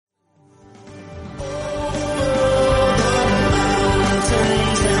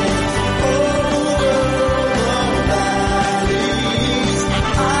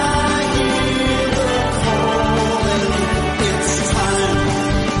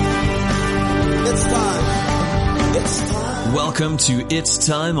Welcome to It's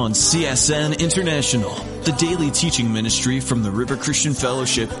Time on CSN International, the daily teaching ministry from the River Christian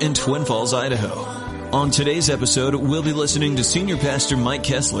Fellowship in Twin Falls, Idaho. On today's episode, we'll be listening to Senior Pastor Mike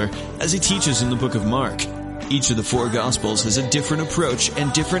Kessler as he teaches in the book of Mark. Each of the four Gospels has a different approach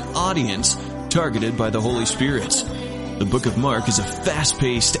and different audience targeted by the Holy Spirit. The book of Mark is a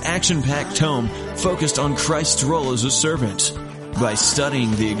fast-paced, action-packed tome focused on Christ's role as a servant. By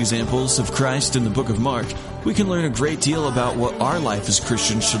studying the examples of Christ in the book of Mark, we can learn a great deal about what our life as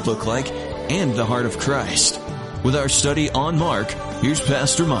Christians should look like and the heart of Christ. With our study on Mark, here's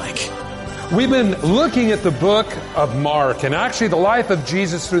Pastor Mike. We've been looking at the book of Mark and actually the life of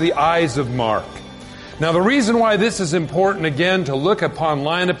Jesus through the eyes of Mark. Now, the reason why this is important, again, to look upon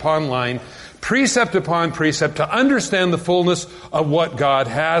line, precept upon precept, to understand the fullness of what God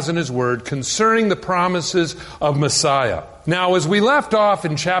has in His Word concerning the promises of Messiah. Now, as we left off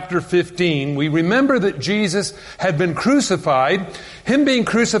in chapter 15, we remember that Jesus had been crucified, Him being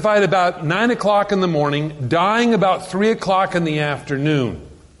crucified about 9 o'clock in the morning, dying about 3 o'clock in the afternoon.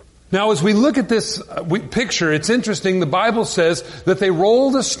 Now, as we look at this picture, it's interesting. The Bible says that they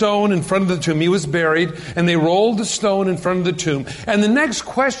rolled a stone in front of the tomb. He was buried, and they rolled the stone in front of the tomb. And the next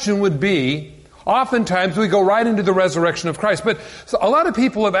question would be, oftentimes we go right into the resurrection of Christ. But a lot of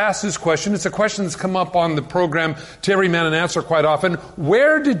people have asked this question. It's a question that's come up on the program to Every Man an Answer quite often.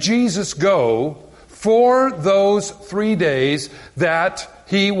 Where did Jesus go for those 3 days that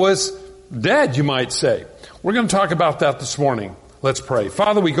He was dead, you might say? We're going to talk about that this morning. Let's pray.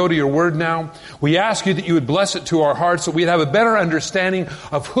 Father, we go to your word now. We ask you that you would bless it to our hearts, that we'd have a better understanding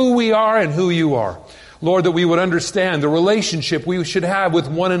of who we are and who you are. Lord, that we would understand the relationship we should have with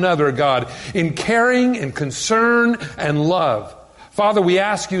one another, God, in caring and concern and love. Father, we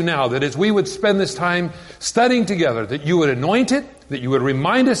ask you now that as we would spend this time studying together, that you would anoint it, that you would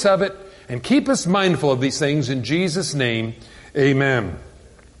remind us of it, and keep us mindful of these things. In Jesus' name, amen.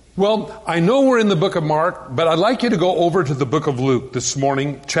 Well, I know we're in the book of Mark, but I'd like you to go over to the book of Luke this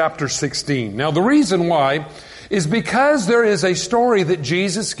morning, chapter 16. Now, the reason why is because there is a story that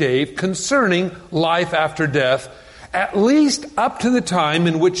Jesus gave concerning life after death, at least up to the time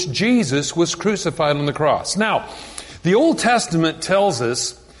in which Jesus was crucified on the cross. Now, the Old Testament tells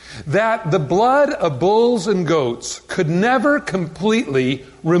us that the blood of bulls and goats could never completely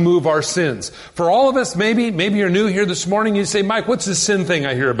remove our sins. For all of us, maybe you're new here this morning, you say, Mike, what's this sin thing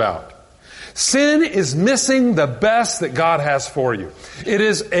I hear about? Sin is missing the best that God has for you. It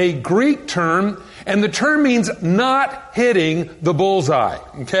is a Greek term, and the term means not hitting the bullseye,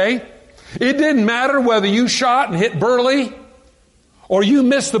 okay? It didn't matter whether you shot and hit Burley, or you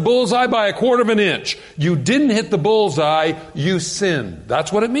missed the bullseye by a quarter of an inch. You didn't hit the bullseye, you sinned.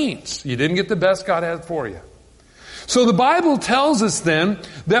 That's what it means. You didn't get the best God had for you. So the Bible tells us then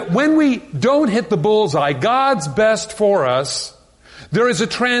that when we don't hit the bullseye, God's best for us, there is a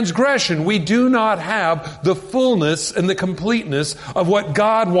transgression. We do not have the fullness and the completeness of what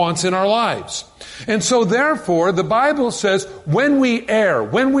God wants in our lives. And so therefore, the Bible says when we err,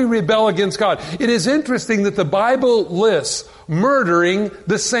 when we rebel against God, it is interesting that the Bible lists murdering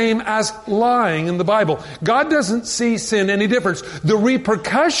the same as lying in the Bible. God doesn't see sin any difference. The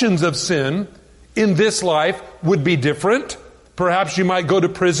repercussions of sin in this life would be different. Perhaps you might go to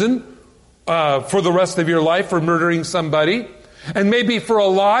prison for the rest of your life for murdering somebody. And maybe for a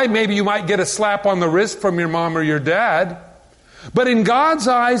lie, maybe you might get a slap on the wrist from your mom or your dad. But in God's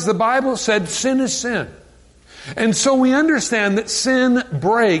eyes, the Bible said sin is sin. And so we understand that sin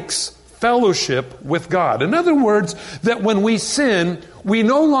breaks fellowship with God. In other words, that when we sin, we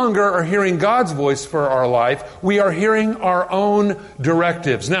no longer are hearing God's voice for our life. We are hearing our own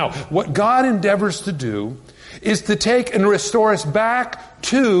directives. Now, what God endeavors to do is to take and restore us back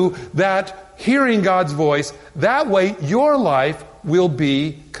to that hearing God's voice. That way, your life will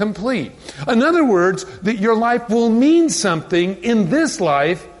be complete. In other words, that your life will mean something in this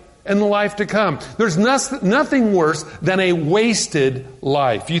life and the life to come. There's nothing worse than a wasted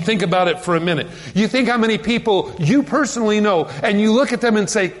life. You think about it for a minute. You think how many people you personally know, and you look at them and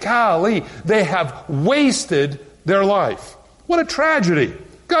say, golly, they have wasted their life. What a tragedy.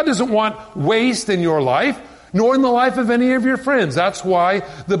 God doesn't want waste in your life, nor in the life of any of your friends. That's why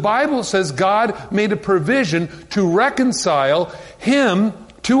the Bible says God made a provision to reconcile Him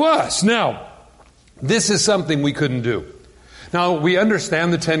to us. Now, this is something we couldn't do. Now, we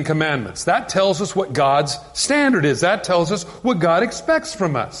understand the Ten Commandments. That tells us what God's standard is. That tells us what God expects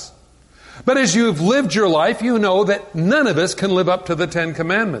from us. But as you've lived your life, you know that none of us can live up to the Ten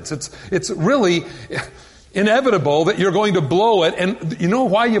Commandments. It's really inevitable that you're going to blow it. And you know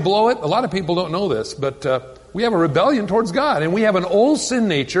why you blow it? A lot of people don't know this, but we have a rebellion towards God, and we have an old sin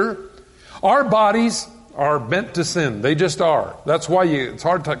nature. Our bodies are bent to sin. They just are. That's why it's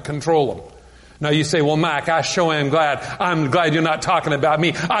hard to control them. Now you say, well, Mac, I sure am glad. I'm glad you're not talking about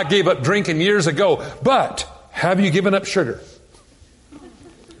me. I gave up drinking years ago. But have you given up sugar?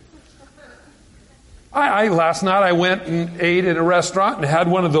 Last night I went and ate at a restaurant and had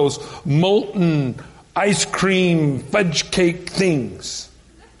one of those molten ice cream fudge cake things.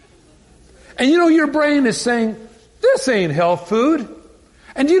 And your brain is saying, this ain't health food.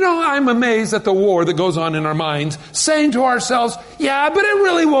 And I'm amazed at the war that goes on in our minds, saying to ourselves, yeah, but it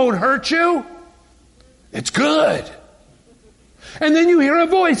really won't hurt you. It's good. And then you hear a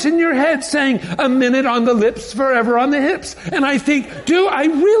voice in your head saying, a minute on the lips, forever on the hips. And I think, do I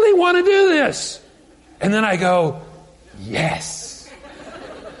really want to do this? And then I go, yes.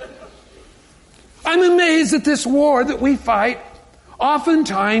 I'm amazed at this war that we fight,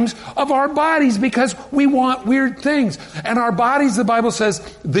 oftentimes, of our bodies because we want weird things. And our bodies, the Bible says,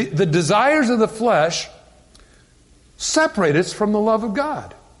 the desires of the flesh separate us from the love of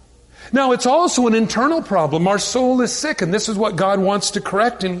God. Now, it's also an internal problem. Our soul is sick, and this is what God wants to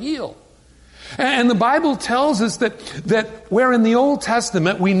correct and heal. And the Bible tells us that where in the Old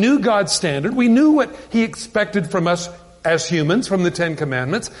Testament we knew God's standard, we knew what He expected from us as humans from the Ten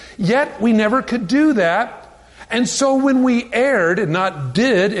Commandments, yet we never could do that. And so when we erred and not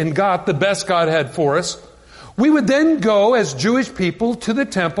did and got the best God had for us, we would then go as Jewish people to the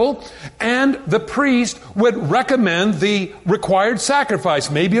temple, and the priest would recommend the required sacrifice,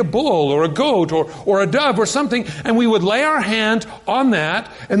 maybe a bull or a goat or a dove or something, and we would lay our hand on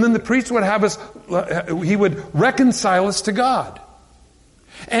that, and then the priest would have us, he would reconcile us to God.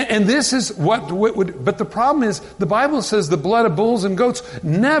 And this is what would, but the problem is, the Bible says the blood of bulls and goats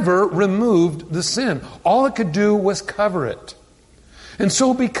never removed the sin. All it could do was cover it. And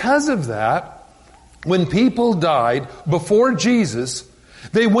so because of that, when people died before Jesus,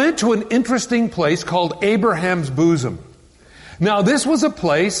 they went to an interesting place called Abraham's bosom. Now this was a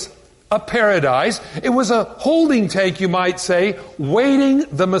place, a paradise. It was a holding tank, you might say, waiting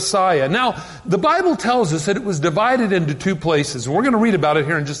the Messiah. Now, the Bible tells us that it was divided into two places. We're going to read about it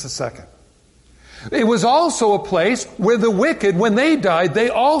here in just a second. It was also a place where the wicked, when they died, they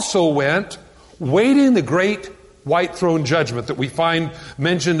also went waiting the great white throne judgment that we find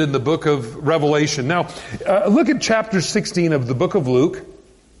mentioned in the book of Revelation. Now, look at chapter 16 of the book of Luke,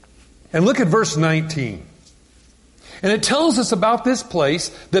 and look at verse 19. And it tells us about this place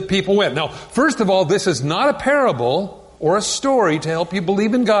that people went. Now, first of all, this is not a parable or a story to help you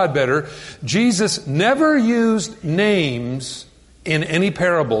believe in God better. Jesus never used names in any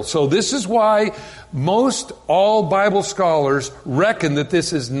parable. So this is why all Bible scholars reckon that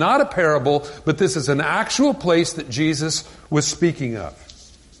this is not a parable, but this is an actual place that Jesus was speaking of.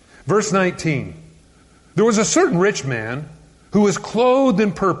 Verse 19. There was a certain rich man who was clothed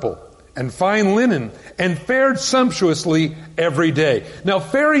in purple and fine linen and fared sumptuously every day. Now,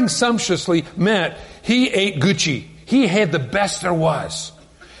 faring sumptuously meant he ate Gucci. He had the best there was.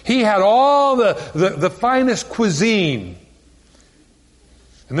 He had all the finest cuisine.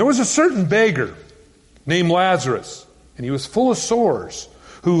 And there was a certain beggar named Lazarus, and he was full of sores,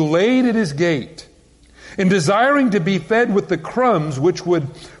 who laid at his gate, and desiring to be fed with the crumbs which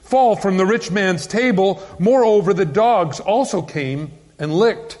would fall from the rich man's table. Moreover, the dogs also came and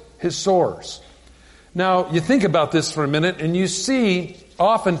licked his sores. Now, you think about this for a minute, and you see,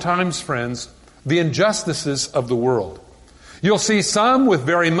 oftentimes, friends, the injustices of the world. You'll see some with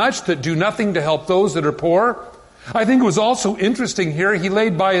very much that do nothing to help those that are poor. I think it was also interesting here, he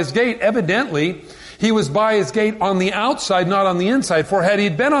laid by his gate. Evidently, he was by his gate on the outside, not on the inside. For had he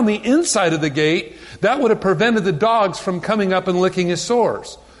been on the inside of the gate, that would have prevented the dogs from coming up and licking his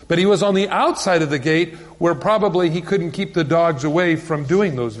sores. But he was on the outside of the gate, where probably he couldn't keep the dogs away from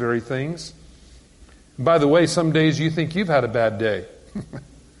doing those very things. And by the way, some days you think you've had a bad day.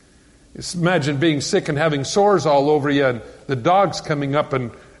 Just imagine being sick and having sores all over you, and the dogs coming up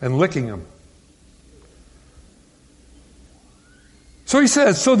and licking them. So he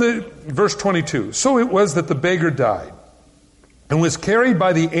says, verse 22, so it was that the beggar died and was carried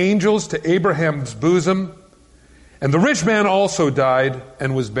by the angels to Abraham's bosom, and the rich man also died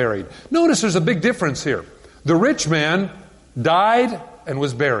and was buried. Notice there's a big difference here. The rich man died and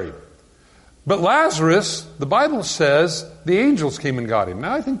was buried. But Lazarus, the Bible says, the angels came and got him.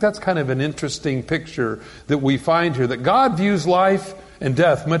 Now I think that's kind of an interesting picture that we find here, that God views life and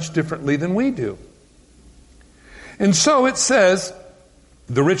death much differently than we do. And so it says,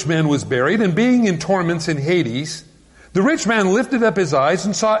 the rich man was buried, and being in torments in Hades, the rich man lifted up his eyes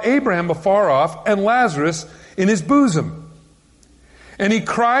and saw Abraham afar off and Lazarus in his bosom. And he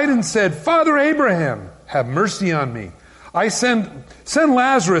cried and said, Father Abraham, have mercy on me. I send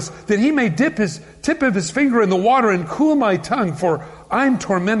Lazarus that he may dip his tip of his finger in the water and cool my tongue, for I'm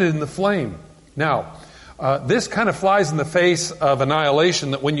tormented in the flame. Now, this kind of flies in the face of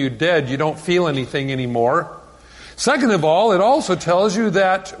annihilation, that when you're dead, you don't feel anything anymore. Second of all, it also tells you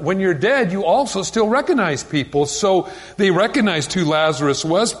that when you're dead, you also still recognize people. So they recognized who Lazarus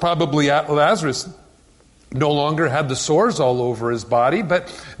was. Probably Lazarus no longer had the sores all over his body, but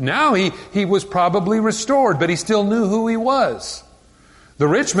now he was probably restored, but he still knew who he was. The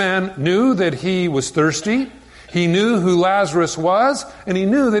rich man knew that he was thirsty. He knew who Lazarus was, and he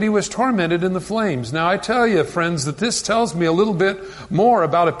knew that he was tormented in the flames. Now I tell you, friends, that this tells me a little bit more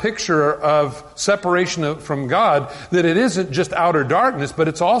about a picture of separation from God, that it isn't just outer darkness, but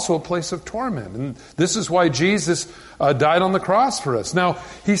it's also a place of torment. And this is why Jesus died on the cross for us. Now,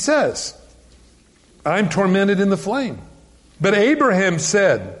 he says, I'm tormented in the flame. But Abraham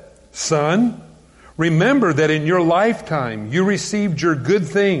said, Son, remember that in your lifetime you received your good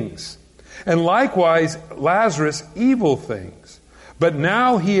things, and likewise Lazarus evil things. But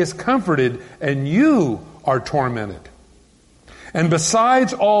now he is comforted, and you are tormented. And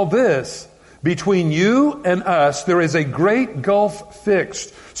besides all this, between you and us there is a great gulf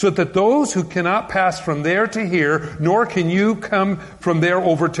fixed, so that those who cannot pass from there to here, nor can you come from there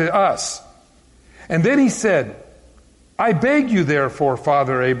over to us. And then he said, I beg you therefore,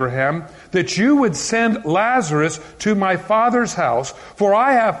 Father Abraham, that you would send Lazarus to my father's house, for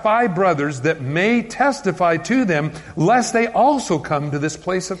I have 5 brothers that may testify to them, lest they also come to this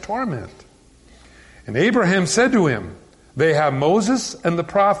place of torment. And Abraham said to him, They have Moses and the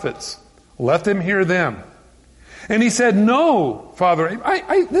prophets. Let them hear them. And he said, No, Father,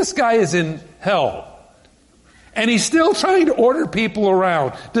 this guy is in hell. And he's still trying to order people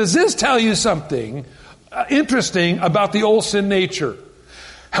around. Does this tell you something interesting about the old sin nature?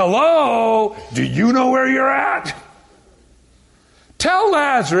 Hello? Do you know where you're at? Tell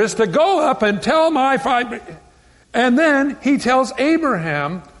Lazarus to go up and tell my 5... And then he tells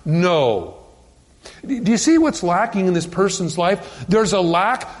Abraham, no. Do you see what's lacking in this person's life? There's a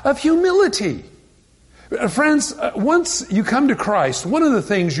lack of humility. Friends, once you come to Christ, one of the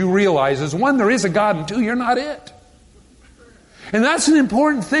things you realize is, 1, there is a God, and 2, you're not it. And that's an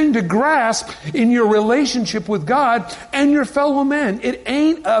important thing to grasp in your relationship with God and your fellow men. It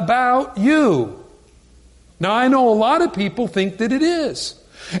ain't about you. Now, I know a lot of people think that it is.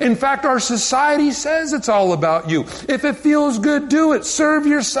 In fact, our society says it's all about you. If it feels good, do it. Serve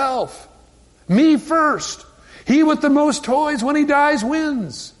yourself. Me first. He with the most toys, when he dies,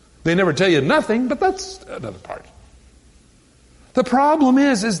 wins. They never tell you nothing, but that's another part. The problem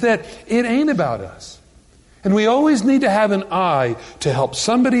is that it ain't about us. And we always need to have an eye to help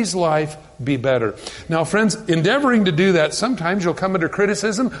somebody's life be better. Now, friends, endeavoring to do that, sometimes you'll come under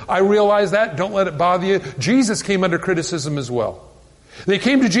criticism. I realize that. Don't let it bother you. Jesus came under criticism as well. They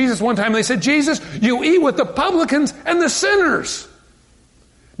came to Jesus one time and they said, Jesus, you eat with the publicans and the sinners.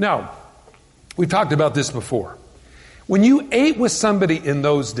 Now, we talked about this before. When you ate with somebody in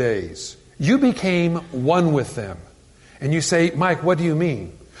those days, you became one with them. And you say, Mike, what do you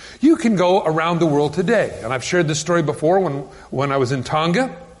mean? You can go around the world today. And I've shared this story before when I was in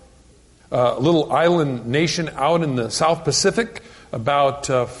Tonga, a little island nation out in the South Pacific, about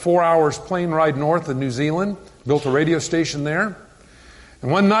 4 hours plane ride north of New Zealand. Built a radio station there.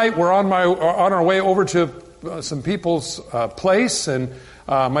 And one night we're on our way over to some people's place, and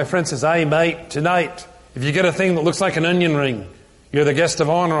my friend says, hey mate, tonight, if you get a thing that looks like an onion ring, you're the guest of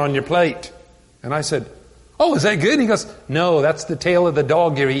honor on your plate. And I said, oh, is that good? And he goes, no, that's the tail of the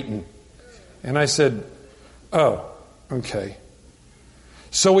dog you're eating. And I said, oh, okay.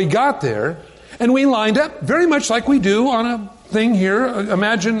 So we got there, and we lined up very much like we do on a thing here.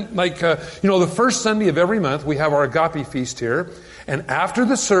 Imagine the first Sunday of every month, we have our agape feast here. And after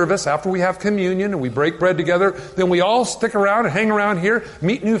the service, after we have communion and we break bread together, then we all stick around and hang around here,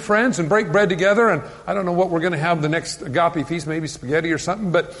 meet new friends and break bread together. And I don't know what we're going to have the next agape feast, maybe spaghetti or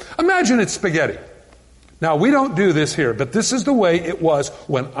something, but imagine it's spaghetti. Now, we don't do this here, but this is the way it was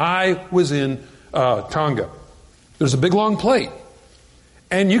when I was in Tonga. There's a big long plate.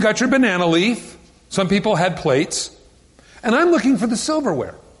 And you got your banana leaf. Some people had plates. And I'm looking for the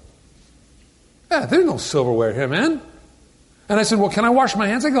silverware. Yeah, there's no silverware here, man. And I said, well, can I wash my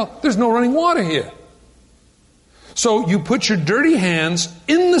hands? I go, there's no running water here. So you put your dirty hands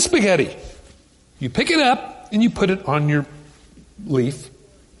in the spaghetti. You pick it up and you put it on your leaf.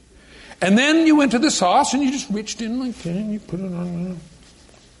 And then you went to the sauce and you just reached in like that and you put it on,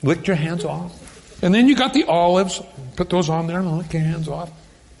 licked your hands off. And then you got the olives, put those on there and lick your hands off.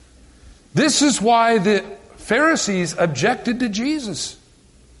 This is why the Pharisees objected to Jesus.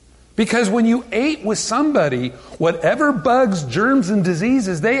 Because when you ate with somebody, whatever bugs, germs, and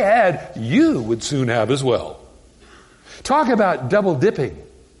diseases they had, you would soon have as well. Talk about double dipping.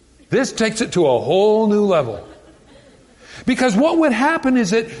 This takes it to a whole new level. Because what would happen is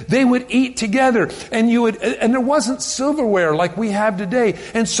that they would eat together, and there wasn't silverware like we have today.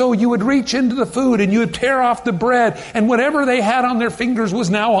 And so you would reach into the food and you would tear off the bread, and whatever they had on their fingers was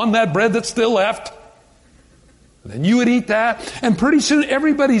now on that bread that's still left. Then you would eat that, and pretty soon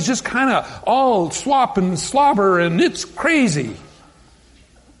everybody's just kind of all slop and slobber, and it's crazy.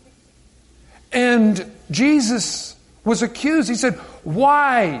 And Jesus was accused. He said,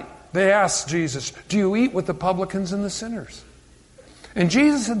 why, they asked Jesus, do you eat with the publicans and the sinners? And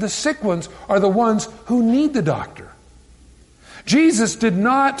Jesus said, the sick ones are the ones who need the doctor. Jesus did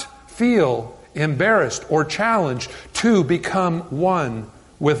not feel embarrassed or challenged to become one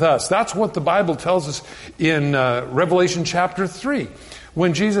with us. That's what the Bible tells us in Revelation chapter 3.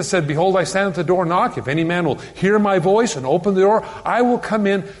 When Jesus said, behold, I stand at the door and knock. If any man will hear my voice and open the door, I will come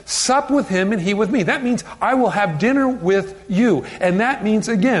in, sup with him, and he with me. That means I will have dinner with you. And that means,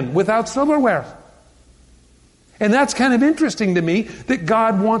 again, without silverware. And that's kind of interesting to me that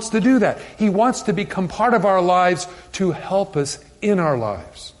God wants to do that. He wants to become part of our lives to help us in our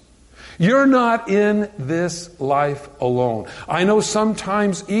lives. You're not in this life alone. I know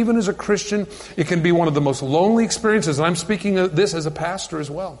sometimes, even as a Christian, it can be one of the most lonely experiences. And I'm speaking of this as a pastor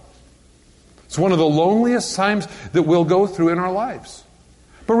as well. It's one of the loneliest times that we'll go through in our lives.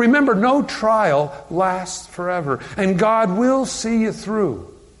 But remember, no trial lasts forever. And God will see you through.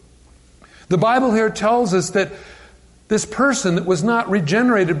 The Bible here tells us that this person that was not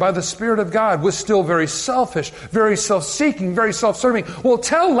regenerated by the Spirit of God was still very selfish, very self-seeking, very self-serving. Well,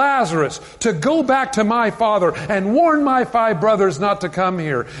 tell Lazarus to go back to my father and warn my 5 brothers not to come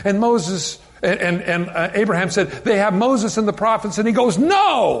here. And Moses and Abraham said, they have Moses and the prophets. And he goes,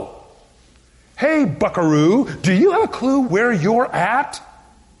 no! Hey, buckaroo, do you have a clue where you're at?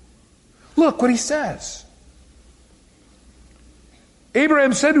 Look what he says.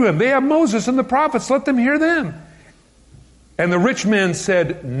 Abraham said to him, they have Moses and the prophets, let them hear them. And the rich man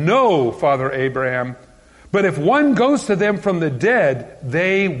said, no, Father Abraham, but if one goes to them from the dead,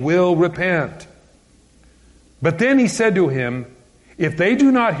 they will repent. But then he said to him, if they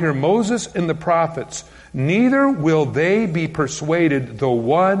do not hear Moses and the prophets, neither will they be persuaded though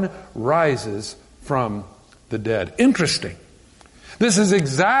one rises from the dead. Interesting. This is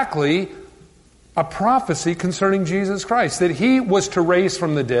exactly a prophecy concerning Jesus Christ, that he was to raise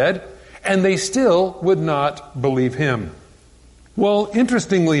from the dead, and they still would not believe him. Well,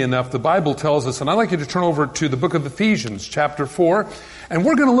 interestingly enough, the Bible tells us, and I'd like you to turn over to the book of Ephesians, chapter 4, and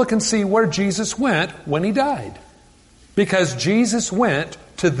we're going to look and see where Jesus went when he died. Because Jesus went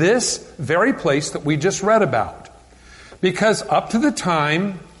to this very place that we just read about. Because up to the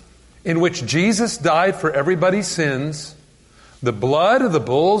time in which Jesus died for everybody's sins, the blood of the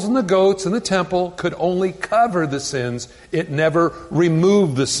bulls and the goats in the temple could only cover the sins. It never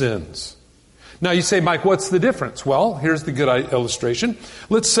removed the sins. Now you say, Mike, what's the difference? Well, here's the good illustration.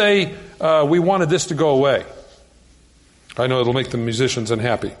 Let's say we wanted this to go away. I know it'll make the musicians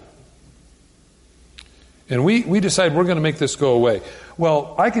unhappy. And we decide we're going to make this go away.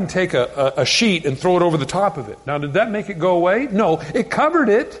 Well, I can take a sheet and throw it over the top of it. Now, did that make it go away? No, it covered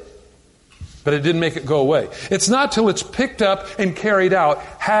it, but it didn't make it go away. It's not till it's picked up and carried out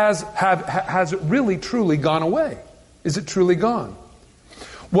has it really truly gone away. Is it truly gone?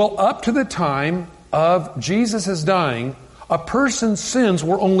 Well, up to the time of Jesus' dying, a person's sins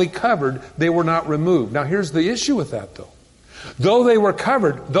were only covered, they were not removed. Now here's the issue with that though. Though they were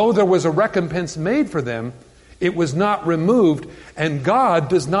covered, though there was a recompense made for them, it was not removed, and God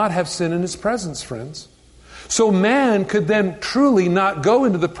does not have sin in his presence, friends. So man could then truly not go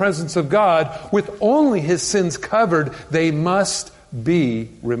into the presence of God with only his sins covered. They must be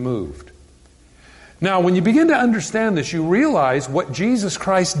removed. Now, when you begin to understand this, you realize what Jesus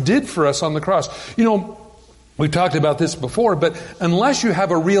Christ did for us on the cross. You know, we've talked about this before, but unless you have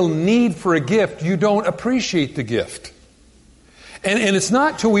a real need for a gift, you don't appreciate the gift. And it's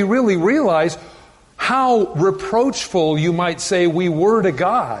not till we really realize how reproachful, you might say, we were to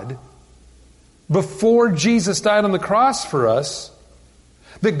God before Jesus died on the cross for us,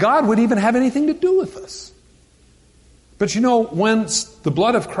 that God would even have anything to do with us. But you know, when the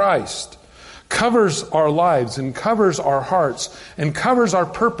blood of Christ covers our lives and covers our hearts and covers our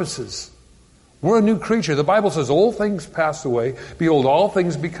purposes, we're a new creature. The Bible says, old things pass away. Behold, all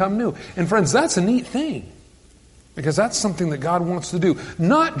things become new. And friends, that's a neat thing. Because that's something that God wants to do.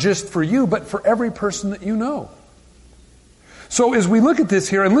 Not just for you, but for every person that you know. So as we look at this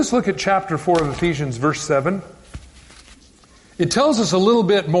here, and let's look at chapter 4 of Ephesians, verse 7. it tells us a little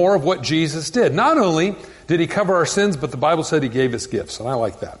bit more of what Jesus did. Not only did he cover our sins, but the Bible said he gave us gifts, and I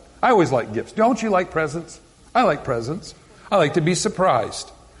like that. I always like gifts. Don't you like presents? I like presents. I like to be surprised.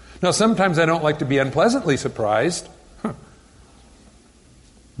 Now, sometimes I don't like to be unpleasantly surprised,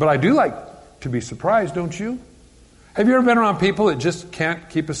 but I do like to be surprised, don't you? Have you ever been around people that just can't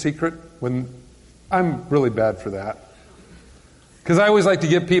keep a secret? I'm really bad for that. Because I always like to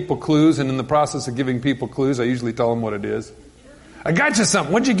give people clues, and in the process of giving people clues, I usually tell them what it is. I got you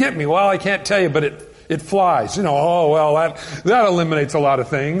something. What'd you get me? Well, I can't tell you, but it flies. That eliminates a lot of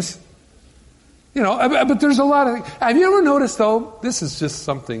things. But there's a lot of things. Have you ever noticed, though, this is just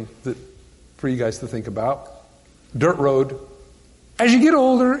something that for you guys to think about. Dirt road. As you get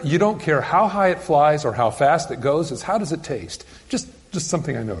older, you don't care how high it flies or how fast it goes. It's how does it taste? Just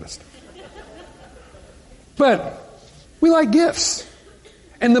something I noticed. But we like gifts.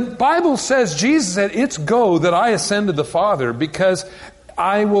 And the Bible says, Jesus said, it's go that I ascend to the Father because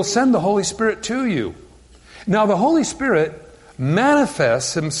I will send the Holy Spirit to you. Now, the Holy Spirit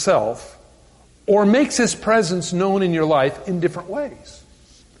manifests himself or makes his presence known in your life in different ways.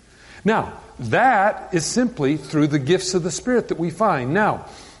 Now, that is simply through the gifts of the Spirit that we find. Now,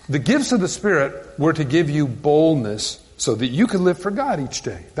 the gifts of the Spirit were to give you boldness so that you can live for God each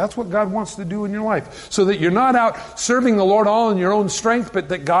day. That's what God wants to do in your life. So that you're not out serving the Lord all in your own strength, but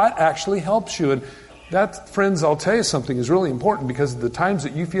that God actually helps you. And that, friends, I'll tell you something is really important, because the times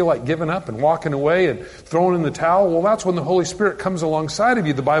that you feel like giving up and walking away and throwing in the towel, well, that's when the Holy Spirit comes alongside of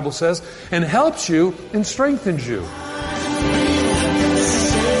you, the Bible says, and helps you and strengthens you.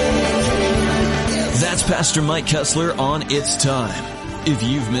 That's Pastor Mike Kessler on It's Time. If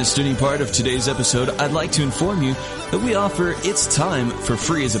you've missed any part of today's episode, I'd like to inform you that we offer It's Time for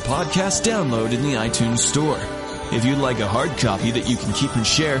free as a podcast download in the iTunes Store. If you'd like a hard copy that you can keep and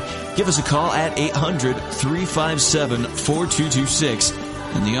share, give us a call at 800-357-4226,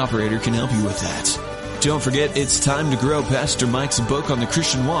 and the operator can help you with that. Don't forget, It's Time to Grow. Pastor Mike's book on the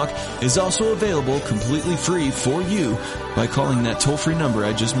Christian walk is also available completely free for you by calling that toll-free number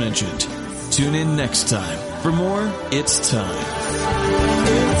I just mentioned. Tune in next time for more It's Time.